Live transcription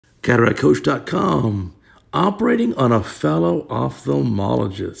CataractCoach.com, operating on a fellow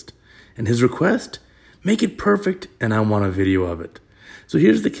ophthalmologist. And his request, make it perfect, and I want a video of it. So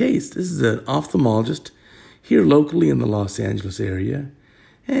here's the case. This is an ophthalmologist here locally in the Los Angeles area,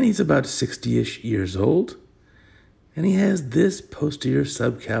 and he's about 60-ish years old, and he has this posterior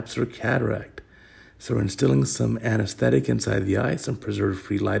subcapsular cataract. So we're instilling some anesthetic inside the eye, some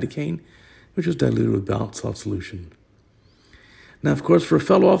preservative-free lidocaine, which was diluted with bath salt solution. Now, of course, for a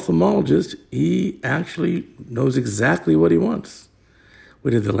fellow ophthalmologist, he actually knows exactly what he wants. We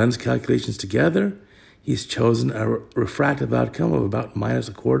did the lens calculations together. He's chosen a refractive outcome of about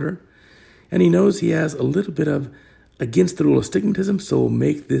 -1/4. And he knows he has a little bit of against the rule astigmatism, so we'll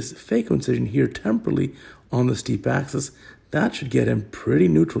make this phaco incision here temporally on the steep axis. That should get him pretty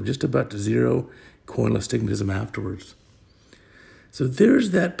neutral, just about to zero corneal astigmatism afterwards. So there's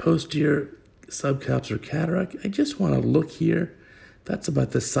that posterior subcapsular cataract. I just want to look here. That's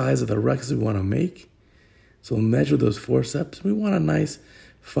about the size of the rexus we want to make. So we'll measure those forceps. We want a nice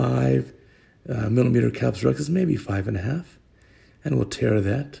 5 millimeter capsulorhexis, maybe 5.5, and we'll tear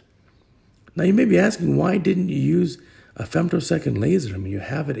that. Now you may be asking, why didn't you use a femtosecond laser? I mean, you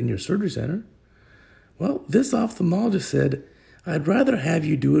have it in your surgery center. Well, this ophthalmologist said, I'd rather have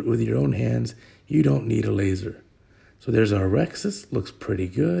you do it with your own hands. You don't need a laser. So there's our rexus, looks pretty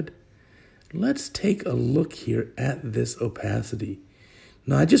good. Let's take a look here at this opacity.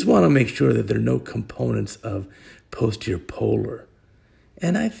 Now, I just want to make sure that there are no components of posterior polar.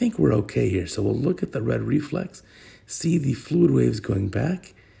 And I think we're okay here. So we'll look at the red reflex, see the fluid waves going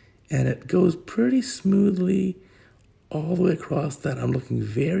back, and it goes pretty smoothly all the way across that. I'm looking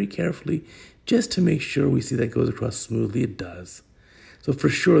very carefully just to make sure we see that goes across smoothly. It does. So for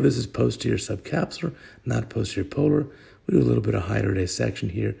sure, this is posterior subcapsular, not posterior polar. We do a little bit of higher dissection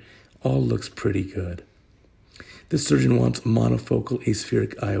here. All looks pretty good. This surgeon wants monofocal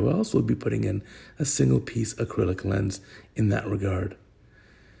aspheric IOL, so we'll be putting in a single-piece acrylic lens in that regard.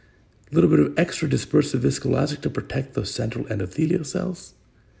 A little bit of extra dispersive viscoelastic to protect those central endothelial cells.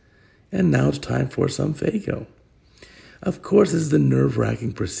 And now it's time for some phaco. Of course, this is the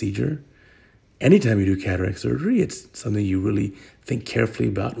nerve-wracking procedure. Anytime you do cataract surgery, it's something you really think carefully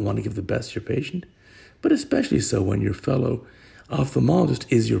about and want to give the best to your patient, but especially so when your fellow ophthalmologist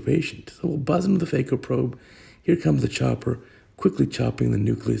is your patient. So we'll buzz into the phaco probe. Here comes the chopper, quickly chopping the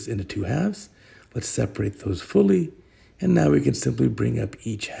nucleus into 2 halves. Let's separate those fully, and now we can simply bring up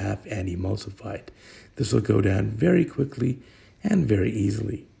each half and emulsify it. This will go down very quickly and very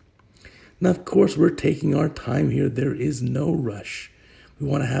easily. Now, of course, we're taking our time here. There is no rush. We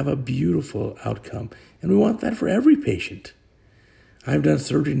want to have a beautiful outcome, and we want that for every patient. I've done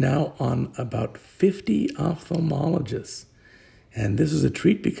surgery now on about 50 ophthalmologists, and this is a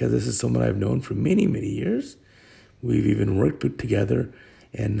treat because this is someone I've known for many, many years. We've even worked together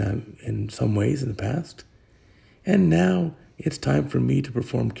in some ways in the past. And now it's time for me to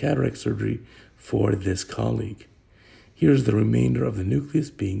perform cataract surgery for this colleague. Here's the remainder of the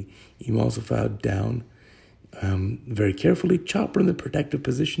nucleus being emulsified down very carefully. Chopper in the protective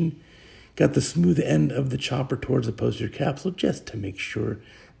position. Got the smooth end of the chopper towards the posterior capsule just to make sure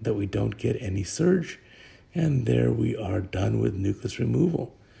that we don't get any surge. And there we are done with nucleus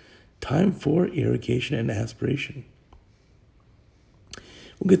removal. Time for irrigation and aspiration.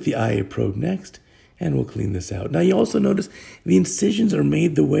 We'll get the IA probe next, and we'll clean this out. Now, you also notice the incisions are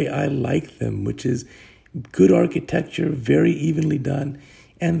made the way I like them, which is good architecture, very evenly done,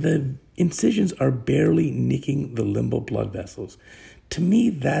 and the incisions are barely nicking the limbal blood vessels. To me,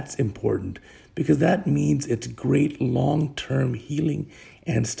 that's important because that means it's great long-term healing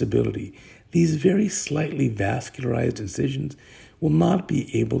and stability. These very slightly vascularized incisions will not be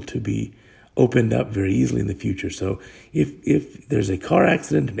able to be opened up very easily in the future. So if there's a car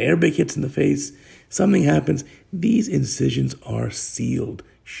accident, an airbag hits in the face, something happens, these incisions are sealed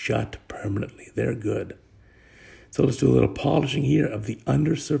shut permanently. They're good. So let's do a little polishing here of the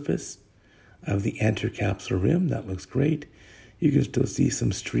undersurface of the anterior capsular rim. That looks great. You can still see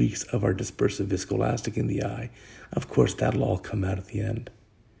some streaks of our dispersive viscoelastic in the eye. Of course, that'll all come out at the end.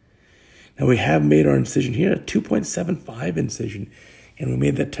 Now we have made our incision here, a 2.75 incision, and we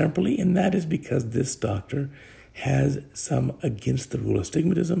made that temporally, and that is because this doctor has some against the rule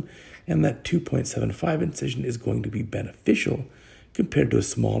astigmatism, and that 2.75 incision is going to be beneficial compared to a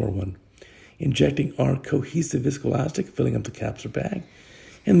smaller one. Injecting our cohesive viscoelastic, filling up the capsular bag,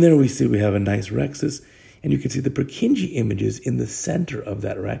 and there we see we have a nice rexus, and you can see the Purkinje images in the center of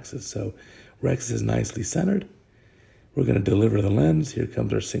that rexus. So rexus is nicely centered. We're going to deliver the lens. Here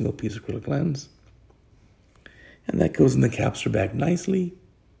comes our single piece acrylic lens. And that goes in the capsular bag nicely.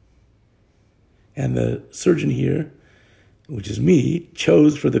 And the surgeon here which is me,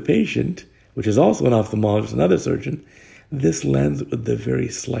 chose for the patient, which is also an ophthalmologist, another surgeon, this lens with the very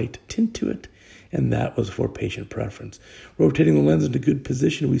slight tint to it, and that was for patient preference. Rotating the lens into good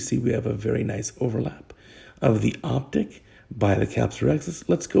position, we see we have a very nice overlap of the optic by the capsulorhexis.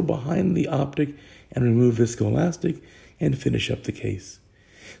 Let's go behind the optic and remove viscoelastic and finish up the case.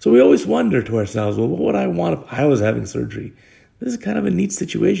 So we always wonder to ourselves, well, what would I want if I was having surgery? This is kind of a neat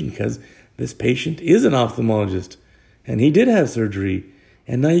situation because this patient is an ophthalmologist and he did have surgery.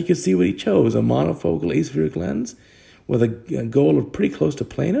 And now you can see what he chose, a monofocal aspheric lens with a goal of pretty close to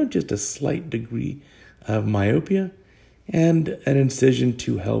plano, just a slight degree of myopia, and an incision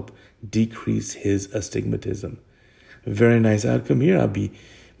to help decrease his astigmatism. A very nice outcome here. I'll be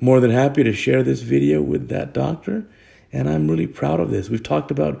more than happy to share this video with that doctor, and I'm really proud of this. We've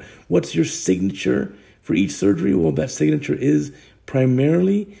talked about what's your signature for each surgery. Well, that signature is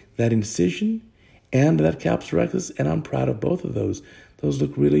primarily that incision and that capsulorhexis, and I'm proud of both of those. Those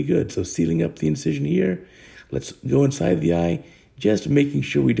look really good. So sealing up the incision here. Let's go inside the eye, just making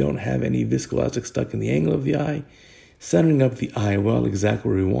sure we don't have any viscoelastic stuck in the angle of the eye. Centering up the eye well, exactly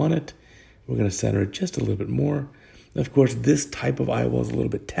where we want it. We're going to center it just a little bit more. Of course, this type of eyeball is a little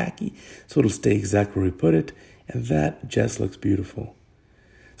bit tacky, so it'll stay exactly where we put it, and that just looks beautiful.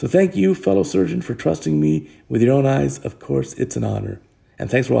 So thank you, fellow surgeon, for trusting me with your own eyes. Of course, it's an honor. And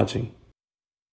thanks for watching.